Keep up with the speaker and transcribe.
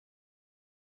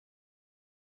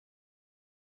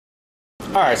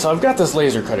Alright, so I've got this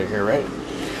laser cutter here, right?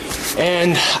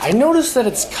 And I noticed that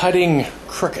it's cutting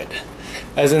crooked.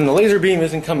 As in, the laser beam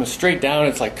isn't coming straight down,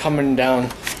 it's like coming down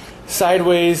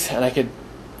sideways, and I could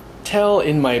tell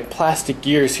in my plastic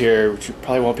gears here, which you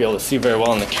probably won't be able to see very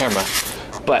well on the camera,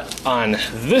 but on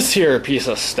this here piece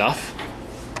of stuff,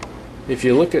 if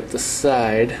you look at the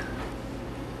side,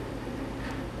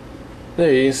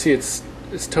 there you can see it's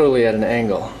totally at an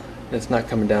angle. It's not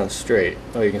coming down straight.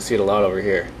 Oh, you can see it a lot over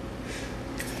here.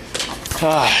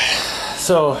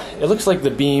 So it looks like the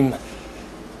beam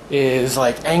is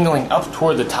like angling up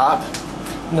toward the top.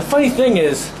 And the funny thing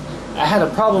is, I had a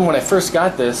problem when I first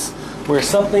got this where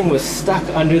something was stuck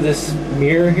under this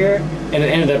mirror here and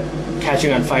it ended up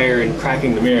catching on fire and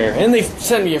cracking the mirror. And they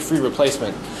sent me a free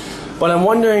replacement. But I'm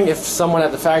wondering if someone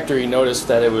at the factory noticed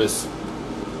that it was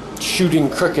shooting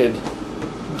crooked,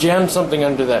 jammed something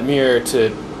under that mirror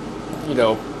to, you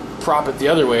know, prop it the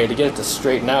other way to get it to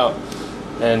straighten out.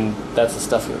 And that's the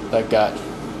stuff that got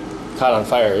caught on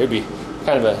fire. It'd be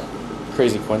kind of a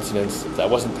crazy coincidence if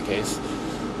that wasn't the case,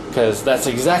 because that's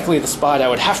exactly the spot I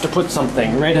would have to put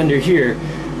something right under here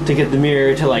to get the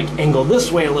mirror to like angle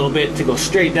this way a little bit to go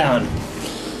straight down.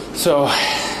 So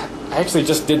I actually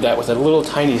just did that with a little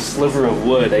tiny sliver of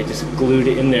wood. I just glued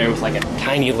it in there with like a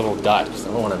tiny little dot because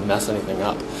I don't want to mess anything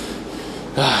up.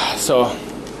 So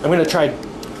I'm going to try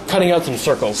cutting out some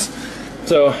circles.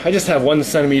 So I just have 1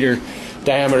 centimeter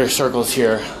diameter circles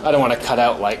here. I don't want to cut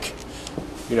out like,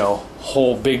 you know,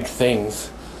 whole big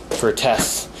things for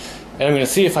tests. And I'm going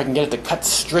to see if I can get it to cut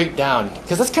straight down,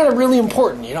 because that's kind of really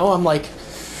important, you know. I'm like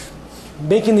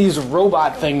making these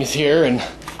robot things here, and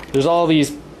there's all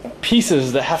these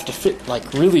pieces that have to fit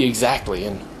like really exactly,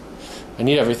 and I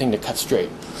need everything to cut straight.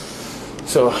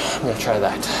 So I'm going to try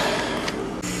that.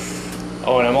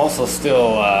 Oh, and I'm also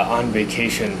still on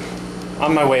vacation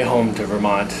on my way home to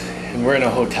Vermont, and we're in a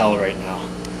hotel right now.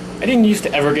 I didn't used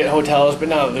to ever get hotels, but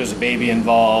now that there's a baby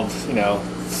involved, you know,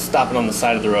 stopping on the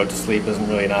side of the road to sleep isn't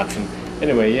really an option.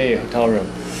 Anyway, yay, hotel room.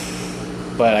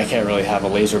 But I can't really have a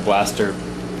laser blaster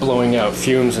blowing out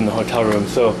fumes in the hotel room,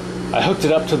 so I hooked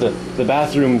it up to the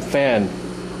bathroom fan,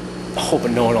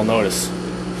 hoping no one will notice.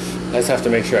 I just have to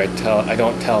make sure I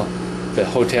don't tell the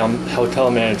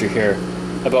hotel manager here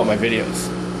about my videos.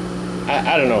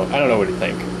 I don't know what he'd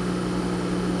think.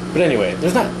 But anyway, it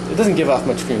doesn't give off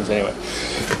much fumes anyway.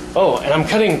 Oh, and I'm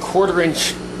cutting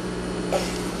 1/4-inch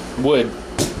wood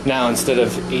now instead of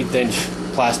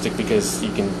 1/8-inch plastic, because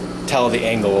you can tell the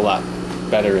angle a lot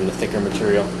better in the thicker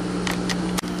material.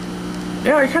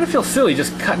 Yeah, I kind of feel silly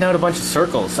just cutting out a bunch of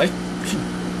circles. I should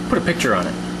put a picture on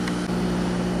it.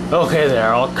 Okay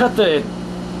there, I'll cut the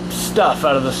stuff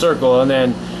out of the circle and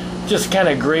then just kind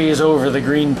of graze over the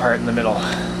green part in the middle.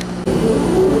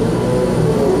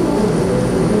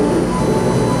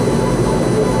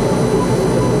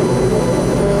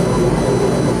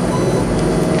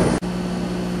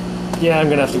 Yeah, I'm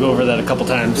gonna have to go over that a couple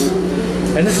times.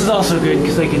 And this is also good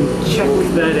because I can check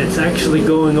that it's actually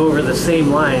going over the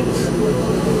same lines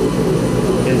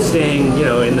and staying, you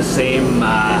know, in the same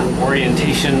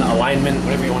orientation, alignment,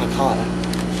 whatever you want to call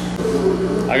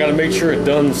it. I gotta make sure it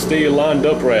doesn't stay lined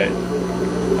up right.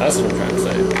 That's what I'm trying to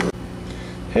say.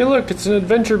 Hey look, it's an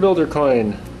adventure builder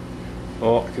coin.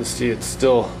 Oh, I can see it's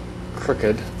still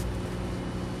crooked.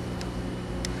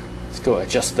 Let's go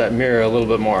adjust that mirror a little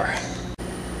bit more.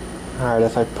 Alright,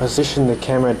 if I position the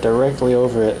camera directly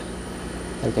over it,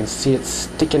 I can see it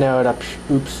sticking out up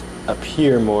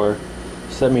here more.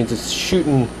 So that means it's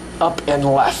shooting up and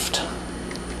left.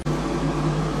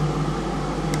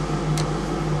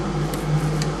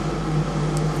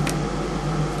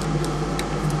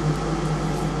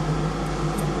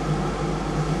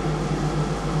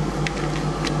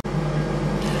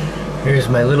 Here's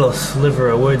my little sliver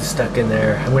of wood stuck in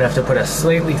there. I'm gonna have to put a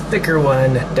slightly thicker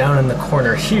one down in the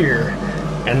corner here,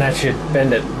 and that should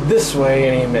bend it this way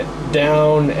and aim it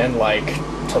down and like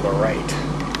to the right.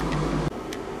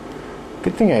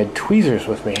 Good thing I had tweezers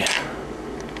with me.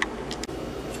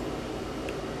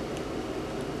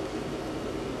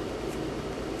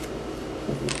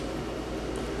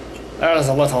 That was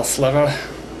a little sliver.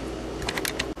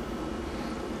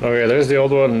 Okay, there's the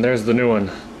old one and there's the new one.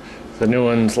 The new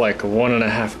one's like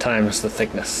 1.5 times the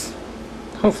thickness.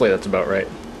 Hopefully that's about right.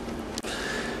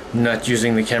 I'm not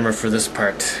using the camera for this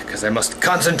part because I must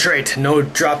concentrate. No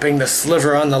dropping the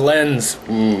sliver on the lens.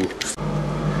 Ooh.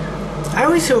 I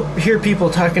always hear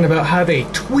people talking about how they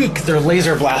tweak their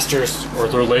laser blasters, or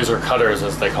their laser cutters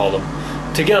as they call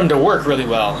them, to get them to work really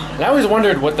well. And I always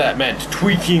wondered what that meant,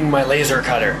 tweaking my laser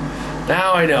cutter.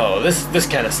 Now I know, this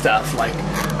kind of stuff, like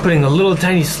putting a little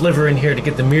tiny sliver in here to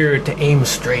get the mirror to aim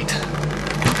straight.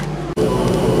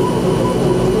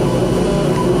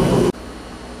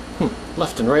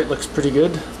 and right looks pretty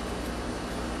good.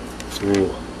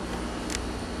 Ooh.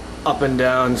 Up and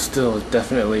down still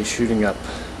definitely shooting up.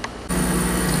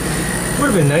 Would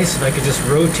have been nice if I could just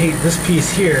rotate this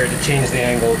piece here to change the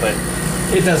angle, but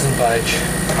it doesn't budge.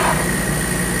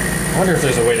 I wonder if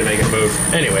there's a way to make it move.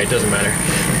 Anyway, it doesn't matter.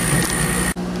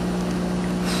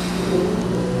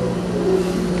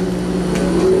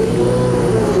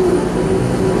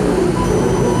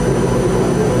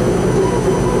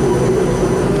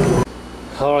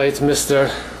 Alright, mister.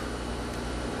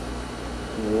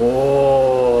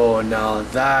 Whoa, now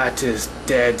that is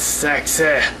dead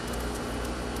sexy.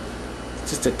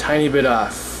 Just a tiny bit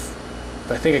off,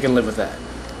 but I think I can live with that.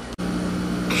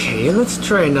 Okay, let's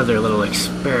try another little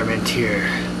experiment here.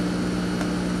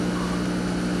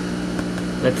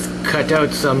 Let's cut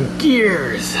out some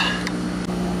gears.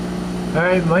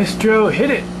 Alright, Maestro,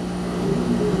 hit it.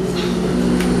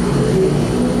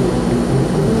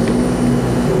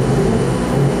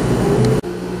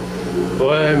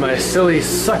 Boy, my silly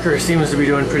sucker seems to be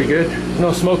doing pretty good.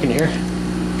 No smoke in here.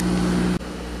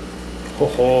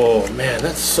 Oh man,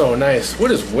 that's so nice. Wood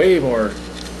is way more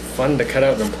fun to cut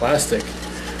out than plastic.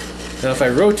 Now if I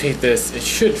rotate this, it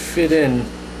should fit in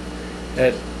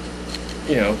at,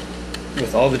 you know,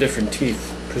 with all the different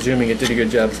teeth, presuming it did a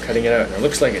good job of cutting it out. And it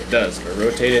looks like it does. If I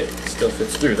rotate it, it still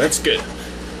fits through. That's good.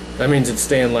 That means it's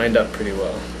staying lined up pretty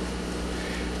well.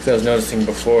 Because I was noticing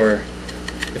before,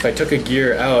 if I took a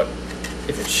gear out,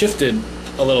 if it shifted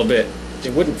a little bit,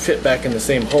 it wouldn't fit back in the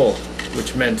same hole,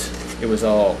 which meant it was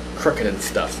all crooked and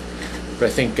stuff. But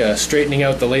I think straightening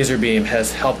out the laser beam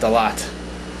has helped a lot.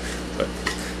 But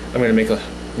I'm going to make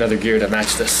another gear to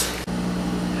match this.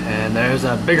 And there's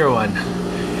a bigger one.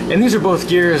 And these are both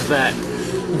gears that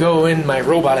go in my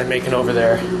robot I'm making over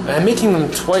there. And I'm making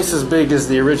them twice as big as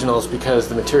the originals because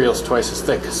the material's twice as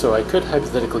thick. So I could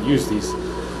hypothetically use these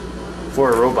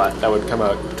for a robot that would come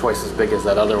out twice as big as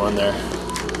that other one there.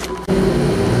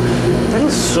 That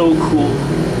is so cool.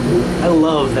 I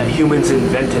love that humans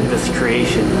invented this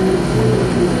creation.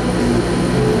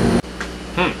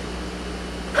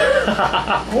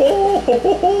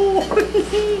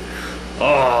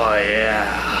 Oh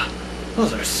yeah,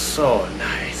 those are so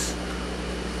nice.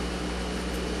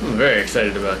 I'm very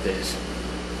excited about this.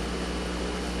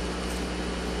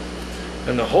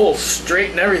 And the hole's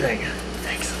straight and everything.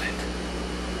 Excellent.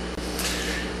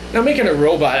 Now making a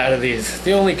robot out of these,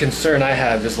 the only concern I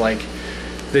have is like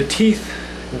the teeth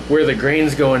where the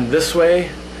grain's going this way.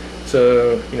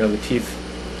 So, you know, the teeth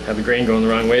have the grain going the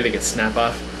wrong way, they get snap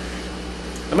off.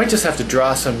 I might just have to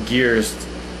draw some gears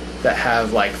that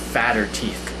have like fatter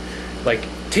teeth. Like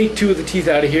take two of the teeth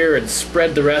out of here and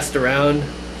spread the rest around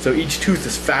so each tooth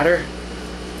is fatter.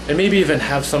 And maybe even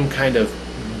have some kind of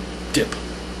dip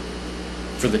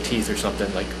for the teeth or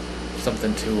something, like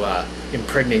something to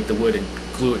impregnate the wood and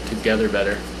glue it together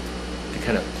better to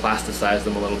kind of plasticize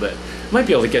them a little bit. Might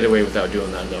be able to get away without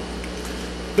doing that though.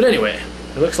 But anyway,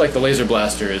 it looks like the laser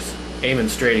blaster is aiming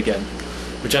straight again,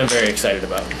 which I'm very excited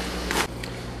about.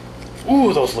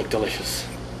 Ooh, those look delicious.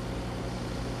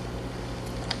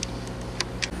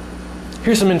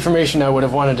 Here's some information I would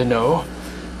have wanted to know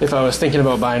if I was thinking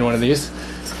about buying one of these.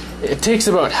 It takes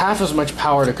about half as much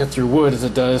power to cut through wood as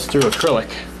it does through acrylic.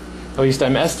 At least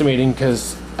I'm estimating,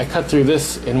 because I cut through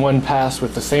this in one pass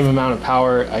with the same amount of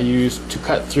power I used to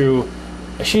cut through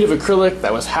a sheet of acrylic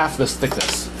that was half this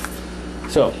thickness.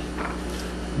 So,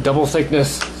 double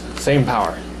thickness, same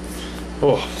power.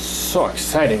 Oh, so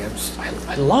exciting.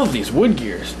 I love these wood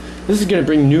gears. This is going to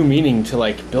bring new meaning to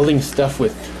like building stuff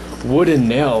with wood and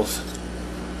nails.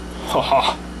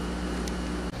 Haha.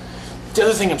 The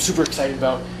other thing I'm super excited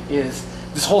about is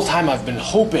this whole time I've been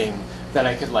hoping that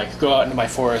I could like go out into my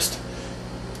forest,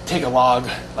 take a log,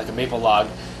 like a maple log,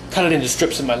 cut it into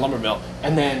strips in my lumber mill,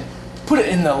 and then put it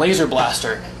in the laser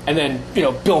blaster, and then, you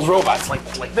know, build robots like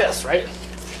this, right?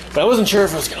 But I wasn't sure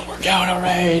if it was going to work out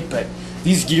alright, but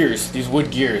these gears, these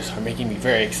wood gears, are making me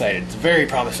very excited. It's very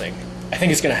promising. I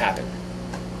think it's going to happen.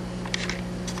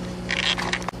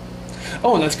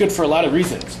 Oh, and that's good for a lot of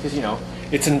reasons, because, you know,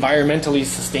 it's environmentally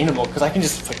sustainable, because I can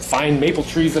just like, find maple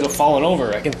trees that have fallen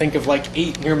over. I can think of like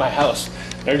 8 near my house.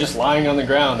 They're just lying on the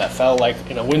ground that fell like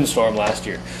in a windstorm last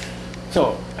year.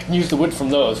 So I can use the wood from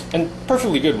those, and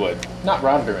perfectly good wood, not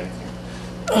rotted or anything.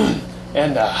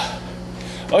 And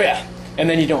oh yeah, and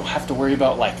then you don't have to worry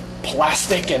about like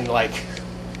plastic and like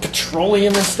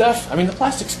petroleum and stuff. I mean, the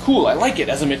plastic's cool. I like it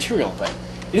as a material, but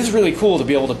it is really cool to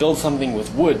be able to build something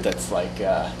with wood that's like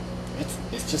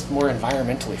it's just more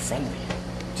environmentally friendly.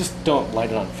 Just don't light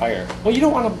it on fire. Well, you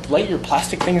don't want to light your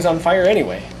plastic things on fire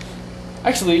anyway.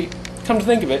 Actually, come to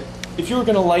think of it, if you were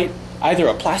going to light either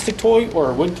a plastic toy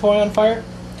or a wood toy on fire,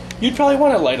 you'd probably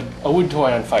want to light a wood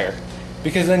toy on fire,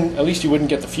 because then at least you wouldn't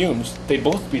get the fumes. They'd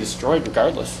both be destroyed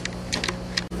regardless.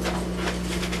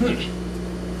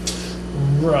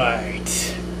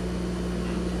 Right.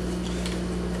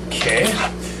 Okay.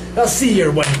 I'll see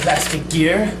your one plastic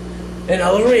gear, and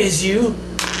I'll raise you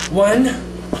 1,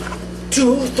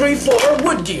 2, 3, 4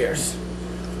 wood gears.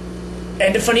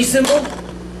 And a funny symbol,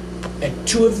 and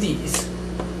 2 of these.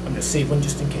 I'm gonna save one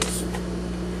just in case.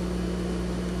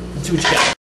 Let's see what you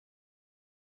got.